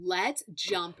Let's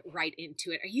jump right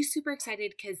into it. Are you super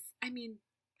excited? Because,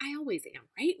 I always am,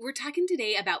 right? We're talking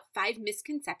today about 5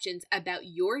 misconceptions about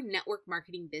your network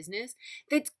marketing business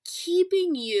that's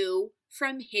keeping you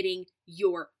from hitting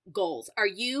your goals. Are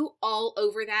you all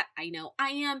over that? I know I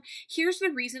am. Here's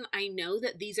the reason I know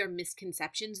that these are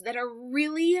misconceptions that are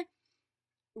really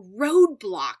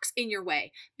roadblocks in your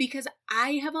way, because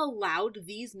I have allowed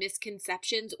these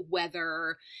misconceptions,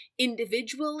 whether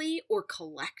individually or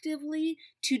collectively,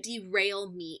 to derail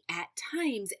me at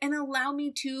times and allow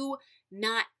me to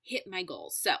not hit my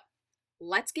goals. So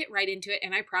let's get right into it.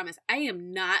 And I promise I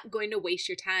am not going to waste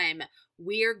your time.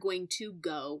 We're going to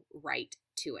go right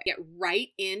to it. Get right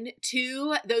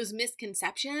into those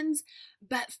misconceptions.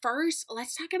 But first,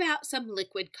 let's talk about some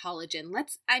liquid collagen.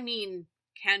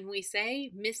 Can we say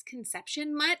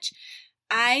misconception much?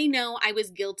 I know I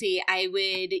was guilty. I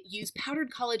would use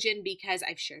powdered collagen because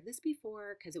I've shared this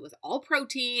before, because it was all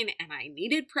protein and I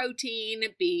needed protein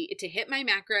to hit my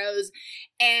macros.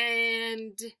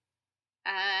 And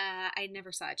I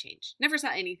never saw a change. Never saw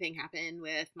anything happen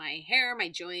with my hair, my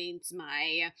joints,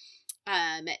 my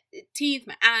teeth,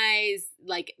 my eyes,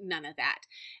 like none of that.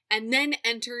 And then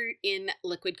entered in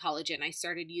liquid collagen. I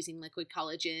started using liquid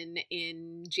collagen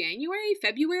in January,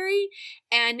 February,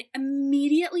 and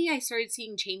immediately I started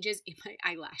seeing changes in my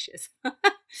eyelashes,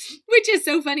 which is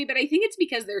so funny, but I think it's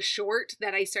because they're short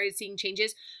that I started seeing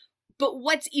changes. But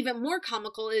what's even more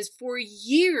comical is for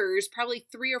years, probably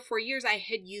 3 or 4 years, I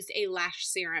had used a lash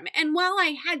serum. And while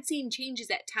I had seen changes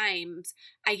at times,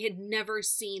 I had never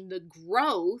seen the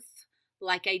growth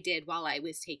like I did while I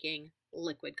was taking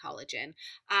liquid collagen.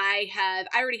 I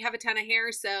already have a ton of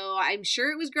hair, so I'm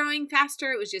sure it was growing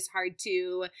faster. It was just hard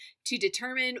to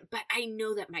determine, but I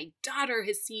know that my daughter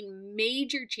has seen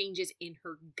major changes in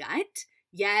her gut.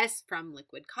 Yes, from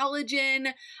liquid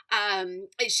collagen.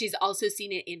 She's also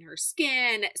seen it in her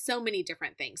skin, so many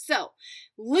different things. So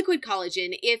liquid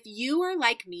collagen, if you are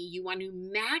like me, you want to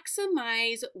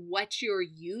maximize what you're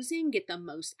using, get the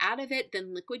most out of it,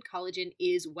 then liquid collagen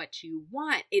is what you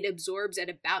want. It absorbs at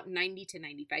about 90 to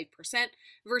 95%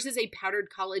 versus a powdered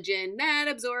collagen that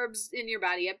absorbs in your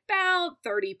body about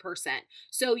 30%.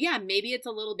 So yeah, maybe it's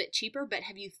a little bit cheaper, but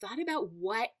have you thought about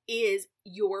what is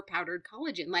your powdered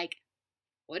collagen? Like,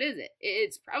 what is it?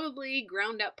 It's probably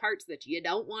ground up parts that you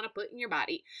don't want to put in your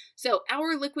body. So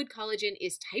our liquid collagen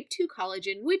is type 2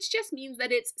 collagen, which just means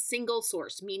that it's single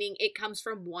source, meaning it comes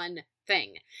from one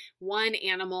thing, one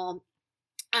animal,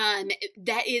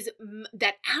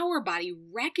 that our body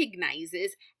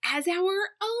recognizes as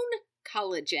our own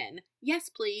collagen. Yes,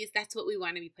 please. That's what we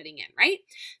want to be putting in, right?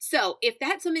 So if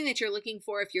that's something that you're looking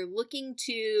for, if you're looking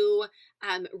to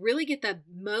really get the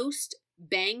most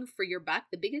bang for your buck,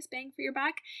 the biggest bang for your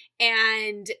buck,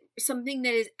 and something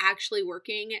that is actually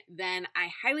working, then I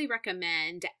highly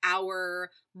recommend our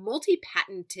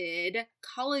multi-patented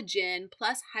collagen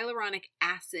plus hyaluronic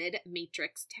acid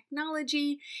matrix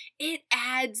technology. It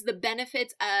adds the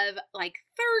benefits of like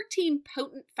 13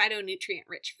 potent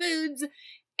phytonutrient-rich foods,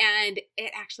 and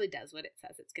it actually does what it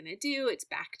says it's going to do. It's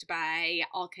backed by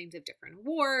all kinds of different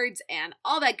awards and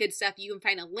all that good stuff. You can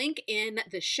find a link in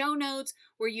the show notes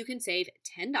where you can save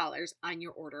 $10 on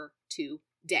your order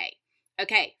today.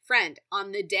 Okay, friend,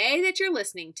 on the day that you're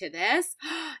listening to this,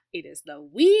 it is the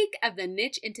week of the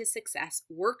Niche into Success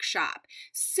workshop.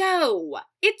 So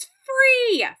it's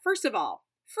free. First of all,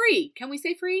 free. Can we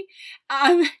say free?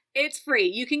 It's free.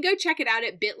 You can go check it out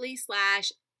at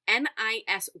bit.ly/NIS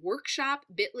workshop,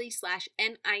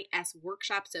 bit.ly/NIS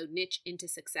workshop. So Niche into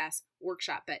Success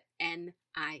workshop, but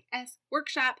NIS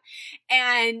workshop,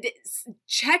 and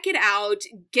check it out.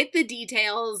 Get the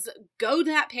details. Go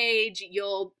to that page.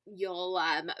 You'll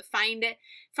find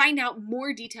out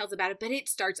more details about it, but it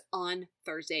starts on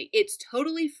Thursday. It's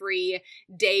totally free.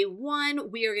 Day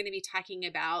 1, we are going to be talking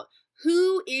about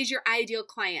who is your ideal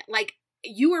client. Like,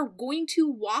 you are going to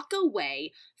walk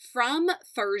away from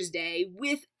Thursday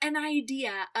with an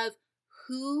idea of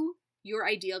who your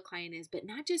ideal client is, but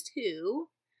not just who,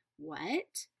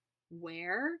 what,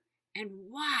 where, and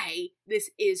why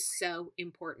this is so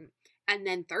important. And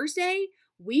then Thursday,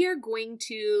 we are going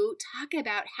to talk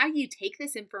about how you take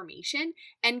this information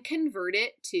and convert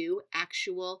it to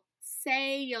actual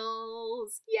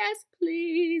sales. Yes,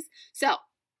 please. So,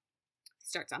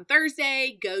 starts on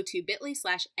Thursday. Go to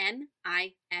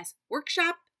bit.ly/NIS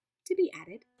workshop to be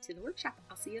added to the workshop.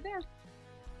 I'll see you there.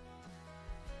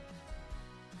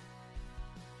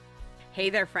 Hey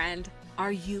there, friend.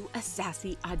 Are you a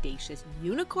sassy, audacious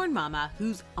unicorn mama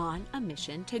who's on a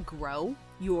mission to grow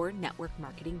your network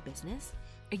marketing business?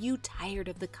 Are you tired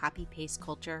of the copy-paste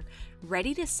culture?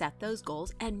 Ready to set those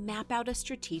goals and map out a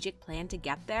strategic plan to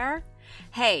get there?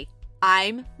 Hey,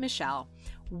 I'm Michelle.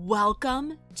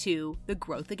 Welcome to the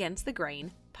Growth Against the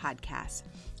Grain podcast.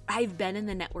 I've been in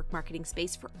the network marketing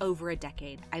space for over a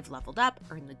decade. I've leveled up,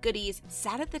 earned the goodies,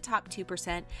 sat at the top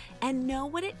 2%, and know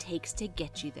what it takes to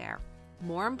get you there.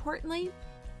 More importantly,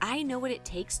 I know what it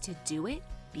takes to do it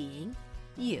being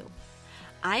you.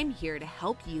 I'm here to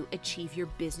help you achieve your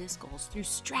business goals through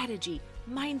strategy,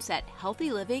 mindset,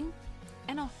 healthy living,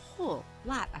 and a whole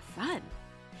lot of fun.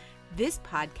 This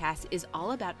podcast is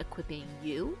all about equipping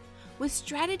you with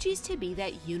strategies to be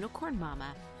that unicorn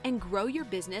mama and grow your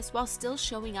business while still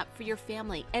showing up for your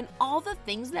family and all the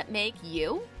things that make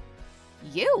you,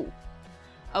 you.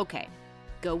 Okay,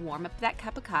 go warm up that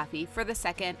cup of coffee for the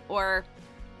second or,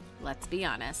 let's be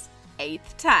honest,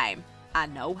 8th time. I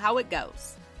know how it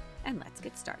goes. And let's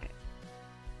get started.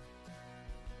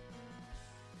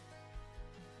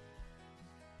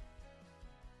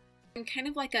 I'm kind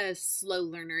of like a slow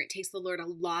learner. It takes the Lord a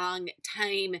long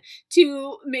time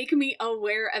to make me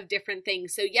aware of different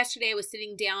things. So yesterday I was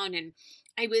sitting down and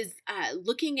I was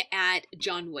looking at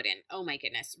John Wooden. Oh my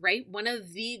goodness, right? One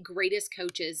of the greatest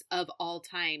coaches of all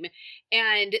time.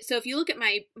 And so if you look at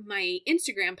my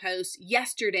Instagram post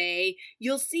yesterday,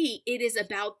 you'll see it is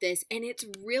about this. And it's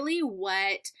really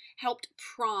what helped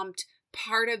prompt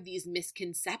part of these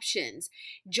misconceptions.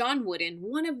 John Wooden,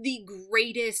 one of the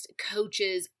greatest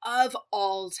coaches of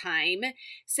all time,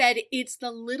 said it's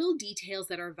the little details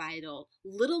that are vital.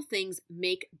 Little things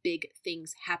make big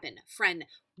things happen. Friend,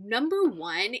 number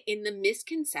one in the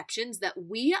misconceptions that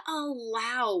we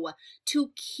allow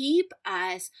to keep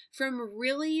us from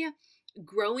really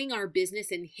growing our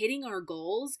business and hitting our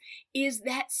goals is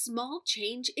that small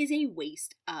change is a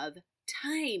waste of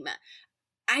time.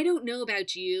 I don't know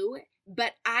about you,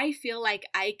 but I feel like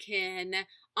I can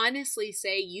honestly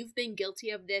say you've been guilty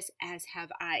of this, as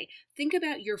have I. Think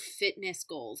about your fitness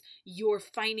goals, your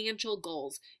financial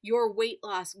goals, your weight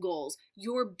loss goals,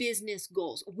 your business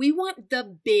goals. We want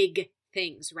the big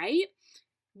things, right?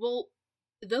 Well,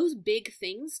 those big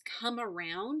things come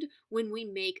around when we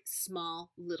make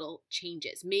small little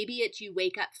changes. Maybe it's you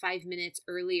wake up 5 minutes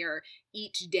earlier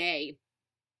each day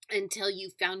until you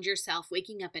found yourself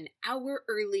waking up an hour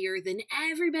earlier than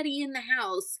everybody in the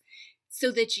house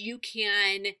so that you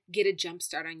can get a jump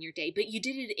start on your day. But you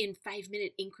did it in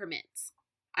 5-minute increments.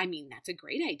 I mean, that's a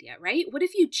great idea, right? What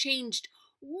if you changed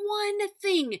one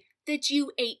thing that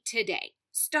you ate today?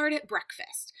 Start at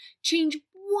breakfast. Change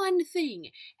one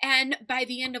thing. And by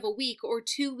the end of a week or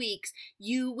 2 weeks,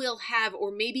 you will have,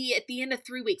 or maybe at the end of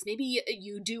 3 weeks, maybe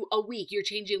you do a week, you're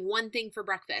changing one thing for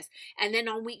breakfast. And then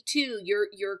on week 2,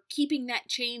 you're keeping that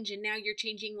change and now you're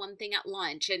changing one thing at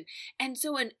lunch. And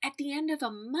so at the end of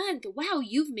a month, wow,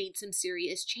 you've made some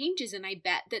serious changes. And I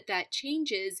bet that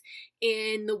changes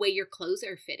in the way your clothes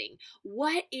are fitting.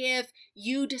 What if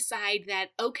you decide that,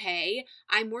 okay,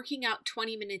 I'm working out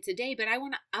 20 minutes a day, but I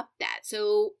want to up that.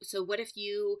 So what if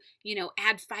you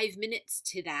add 5 minutes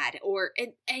to that,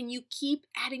 and you keep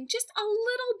adding just a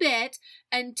little bit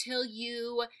until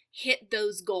you hit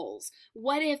those goals?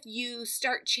 What if you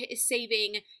start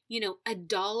saving,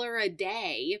 $1 a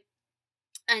day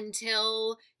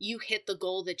until you hit the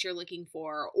goal that you're looking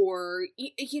for, or,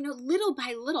 little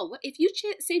by little? If you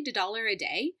saved $1 a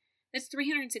day, that's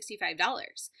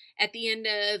 $365. At the end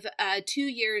of 2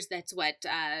 years, that's what,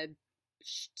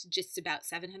 just about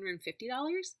 $750,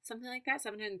 something like that,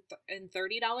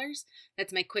 $730.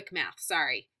 That's my quick math.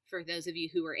 Sorry for those of you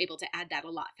who were able to add that a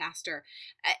lot faster.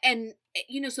 And,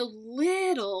 so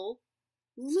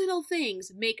little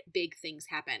things make big things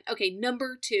happen. Okay,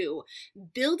 number 2,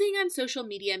 building on social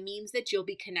media means that you'll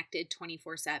be connected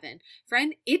 24/7.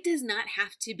 Friend, it does not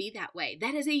have to be that way.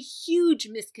 That is a huge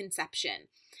misconception.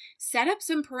 Set up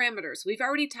some parameters. We've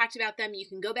already talked about them. You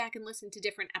can go back and listen to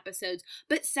different episodes,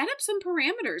 but set up some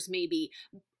parameters maybe,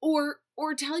 or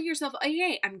tell yourself, oh,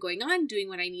 hey, I'm going on, doing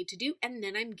what I need to do, and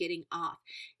then I'm getting off.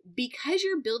 Because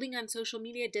you're building on social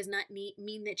media does not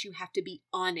mean that you have to be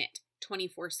on it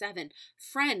 24/7.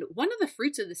 Friend, one of the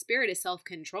fruits of the Spirit is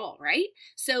self-control, right?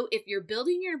 So if you're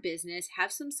building your business,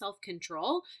 have some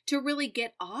self-control to really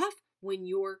get off when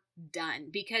you're done,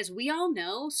 because we all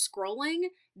know scrolling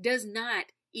does not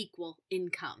equal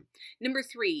income. Number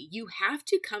 3, you have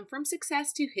to come from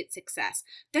success to hit success.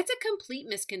 That's a complete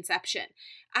misconception.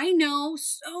 I know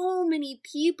so many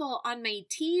people on my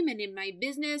team and in my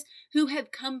business who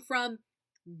have come from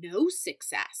no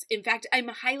success. In fact, I'm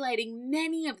highlighting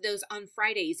many of those on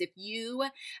Fridays. If you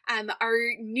are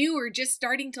new or just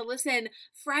starting to listen,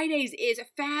 Fridays is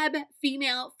Fab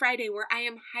Female Friday, where I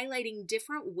am highlighting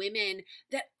different women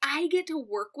that I get to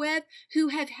work with who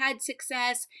have had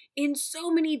success in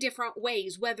so many different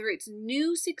ways, whether it's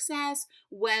new success,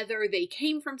 whether they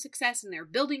came from success and they're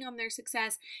building on their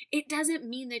success. It doesn't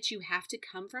mean that you have to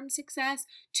come from success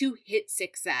to hit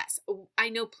success. I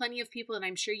know plenty of people, and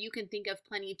I'm sure you can think of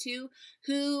plenty too,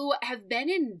 who have been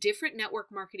in different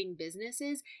network marketing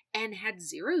businesses and had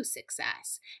zero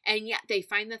success. And yet they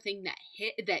find the thing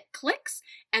that clicks,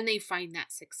 and they find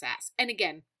that success. And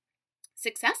again,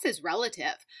 success is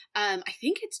relative. I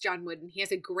think it's John Wooden. He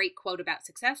has a great quote about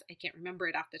success. I can't remember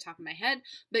it off the top of my head,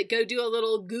 but go do a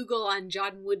little Google on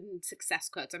John Wooden success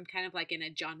quotes. I'm kind of like in a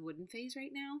John Wooden phase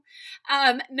right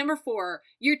now. Number 4,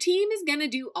 your team is going to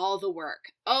do all the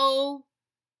work. Oh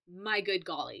my good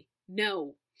golly.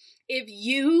 No. If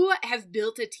you have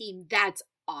built a team, that's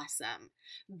awesome.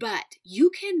 But you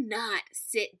cannot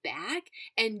sit back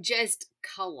and just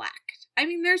collect. I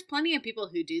mean, there's plenty of people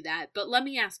who do that, but let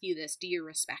me ask you this. Do you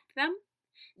respect them?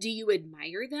 Do you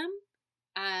admire them?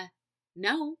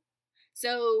 No.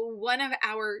 So one of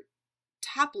our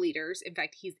top leaders, in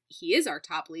fact, he is our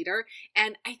top leader,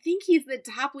 and I think he's the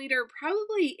top leader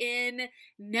probably in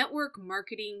network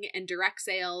marketing and direct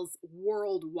sales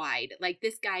worldwide. Like,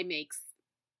 this guy makes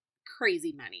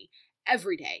crazy money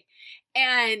every day.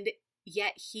 And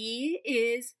yet he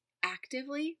is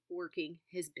actively working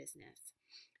his business.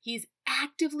 He's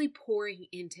actively pouring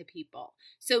into people.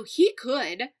 So he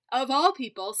could, of all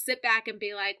people, sit back and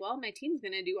be like, well, my team's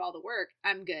going to do all the work.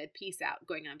 I'm good. Peace out.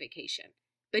 Going on vacation.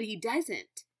 But he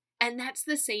doesn't. And that's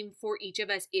the same for each of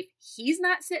us. If he's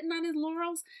not sitting on his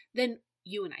laurels, then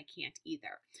you and I can't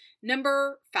either.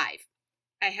 Number 5.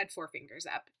 I had 4 fingers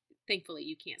up. Thankfully,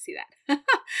 you can't see that.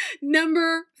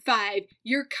 Number 5,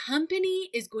 your company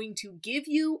is going to give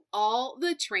you all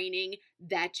the training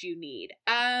that you need.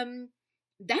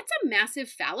 That's a massive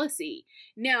fallacy.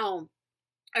 Now,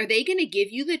 are they going to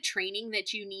give you the training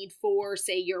that you need for,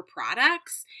 say, your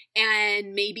products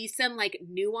and maybe some like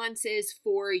nuances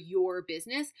for your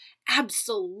business?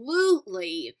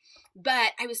 Absolutely.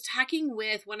 But I was talking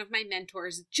with one of my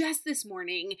mentors just this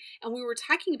morning, and we were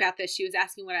talking about this. She was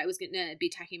asking what I was going to be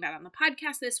talking about on the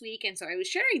podcast this week, and so I was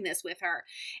sharing this with her.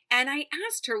 And I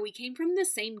asked her, we came from the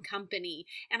same company,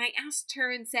 and I asked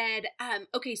her and said,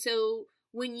 okay, so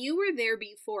when you were there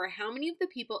before, how many of the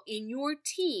people in your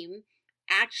team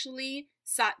actually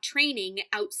sought training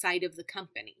outside of the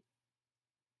company?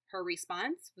 Her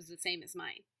response was the same as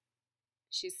mine.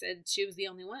 She said she was the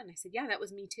only one. I said, yeah, that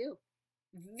was me too.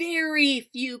 Very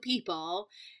few people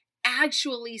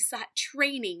actually sought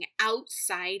training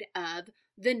outside of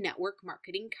the network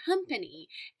marketing company.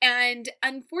 And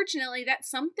unfortunately,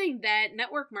 that's something that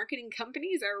network marketing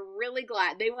companies are really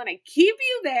glad. They want to keep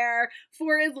you there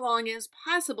for as long as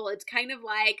possible. It's kind of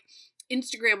like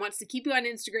Instagram wants to keep you on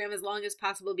Instagram as long as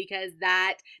possible because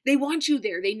that they want you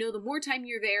there. They know the more time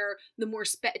you're there, the more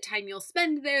time you'll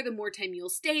spend there, the more time you'll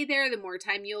stay there, the more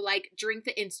time you'll like drink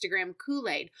the Instagram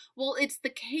Kool-Aid. Well, it's the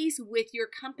case with your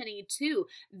company too.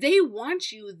 They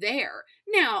want you there.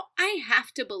 Now, I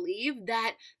have to believe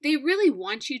that they really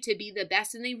want you to be the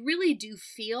best, and they really do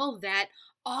feel that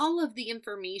all of the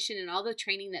information and all the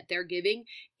training that they're giving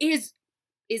is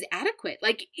adequate,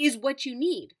 like is what you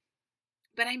need.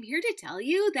 But I'm here to tell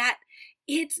you that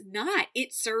it's not.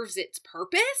 It serves its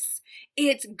purpose.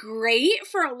 It's great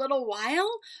for a little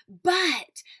while,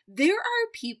 but there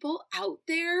are people out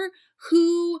there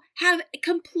who have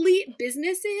complete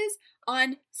businesses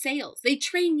on sales. They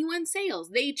train you on sales.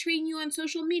 They train you on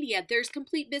social media. There's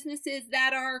complete businesses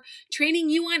that are training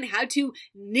you on how to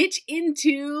niche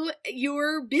into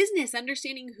your business,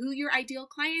 understanding who your ideal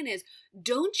client is.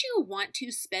 Don't you want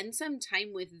to spend some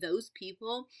time with those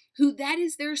people who that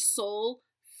is their sole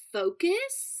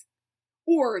focus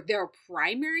or their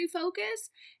primary focus?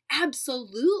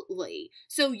 Absolutely.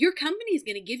 So your company is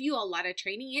going to give you a lot of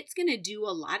training. It's going to do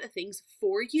a lot of things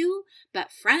for you. But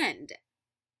friend,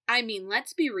 I mean,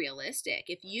 let's be realistic.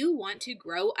 If you want to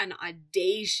grow an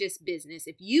audacious business,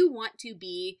 if you want to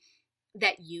be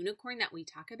that unicorn that we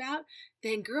talk about,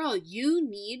 then girl, you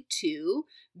need to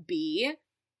be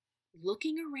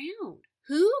looking around.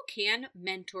 Who can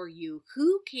mentor you?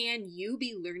 Who can you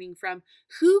be learning from?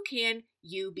 Who can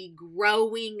you be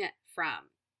growing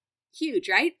from? Huge,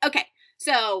 right? Okay,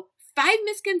 so 5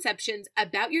 misconceptions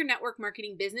about your network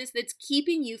marketing business that's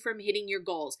keeping you from hitting your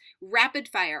goals. Rapid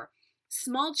fire.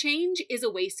 Small change is a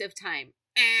waste of time.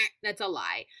 That's a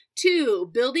lie.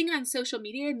 2, building on social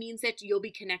media means that you'll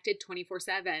be connected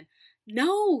 24/7.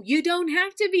 No, you don't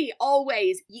have to be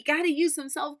always. You got to use some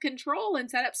self-control and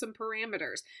set up some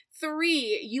parameters.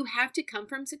 3, you have to come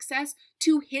from success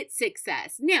to hit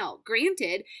success. Now,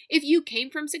 granted, if you came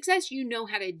from success, you know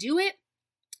how to do it.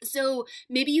 So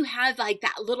maybe you have like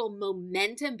that little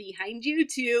momentum behind you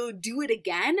to do it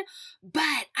again.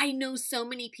 But I know so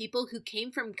many people who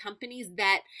came from companies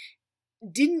that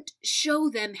didn't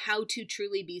show them how to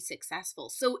truly be successful.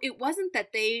 So it wasn't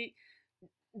that they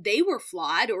were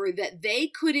flawed or that they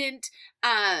couldn't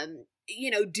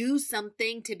do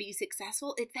something to be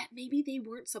successful. It's that maybe they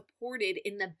weren't supported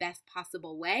in the best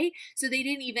possible way, so they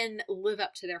didn't even live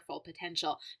up to their full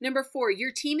potential. Number 4,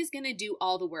 your team is going to do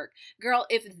all the work. Girl,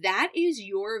 if that is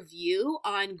your view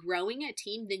on growing a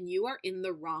team, then you are in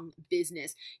the wrong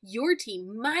business. Your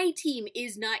team, my team,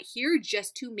 is not here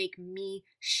just to make me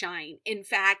shine. In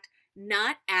fact,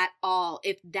 not at all.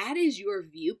 If that is your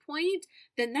viewpoint,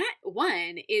 then that,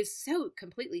 1, is so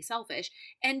completely selfish.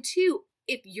 And 2,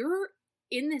 if you're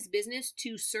in this business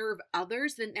to serve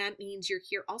others, then that means you're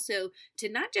here also to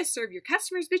not just serve your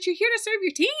customers, but you're here to serve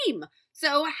your team.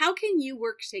 So how can you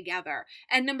work together?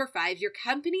 And number 5, your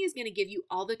company is going to give you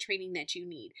all the training that you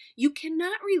need. You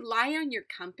cannot rely on your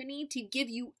company to give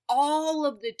you all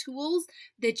of the tools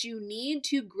that you need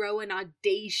to grow an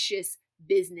audacious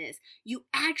business. You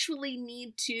actually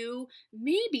need to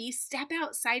maybe step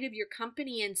outside of your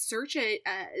company and search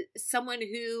someone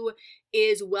who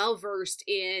is well versed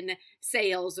in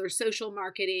sales or social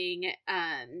marketing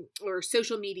or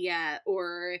social media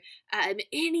or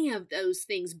any of those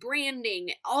things,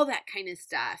 branding, all that kind of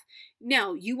stuff.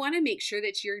 No, you want to make sure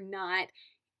that you're not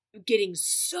getting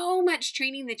so much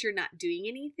training that you're not doing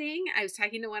anything. I was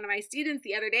talking to one of my students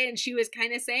the other day and she was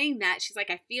kind of saying that. She's like,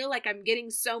 I feel like I'm getting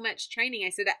so much training.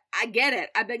 I said, I get it.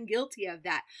 I've been guilty of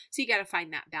that. So you got to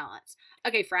find that balance.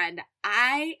 Okay, friend,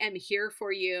 I am here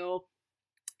for you.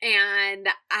 And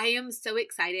I am so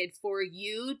excited for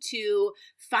you to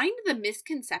find the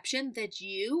misconception that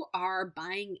you are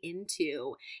buying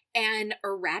into and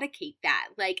eradicate that.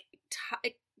 Like,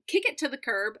 kick it to the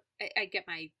curb. I get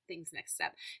my things mixed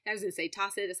up. I was going to say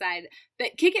toss it aside,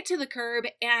 but kick it to the curb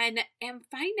and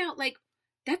find out, like,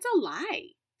 that's a lie.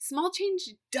 Small change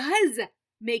does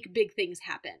make big things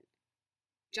happen.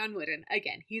 John Wooden,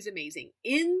 again, he's amazing.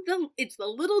 It's the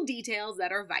little details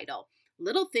that are vital.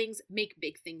 Little things make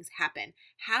big things happen.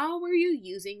 How are you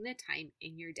using the time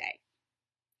in your day?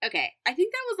 Okay, I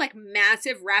think that was like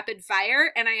massive rapid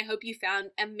fire, and I hope you found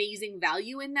amazing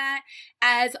value in that.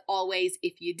 As always,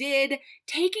 if you did,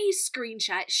 take a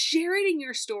screenshot, share it in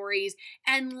your stories,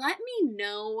 and let me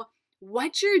know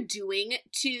what you're doing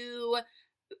to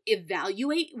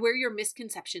evaluate where your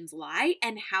misconceptions lie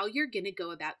and how you're going to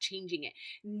go about changing it.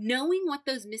 Knowing what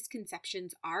those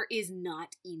misconceptions are is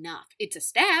not enough. It's a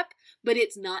step, but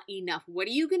it's not enough. What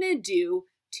are you going to do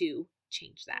to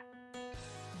change that?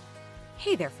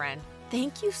 Hey there, friend.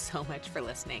 Thank you so much for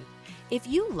listening. If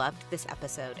you loved this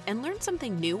episode and learned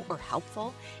something new or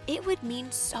helpful, it would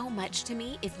mean so much to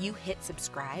me if you hit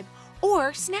subscribe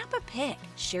or snap a pic,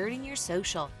 share it in your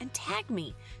social, and tag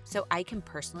me so I can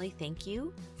personally thank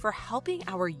you for helping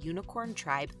our unicorn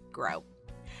tribe grow.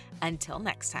 Until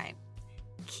next time,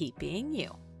 keep being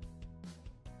you.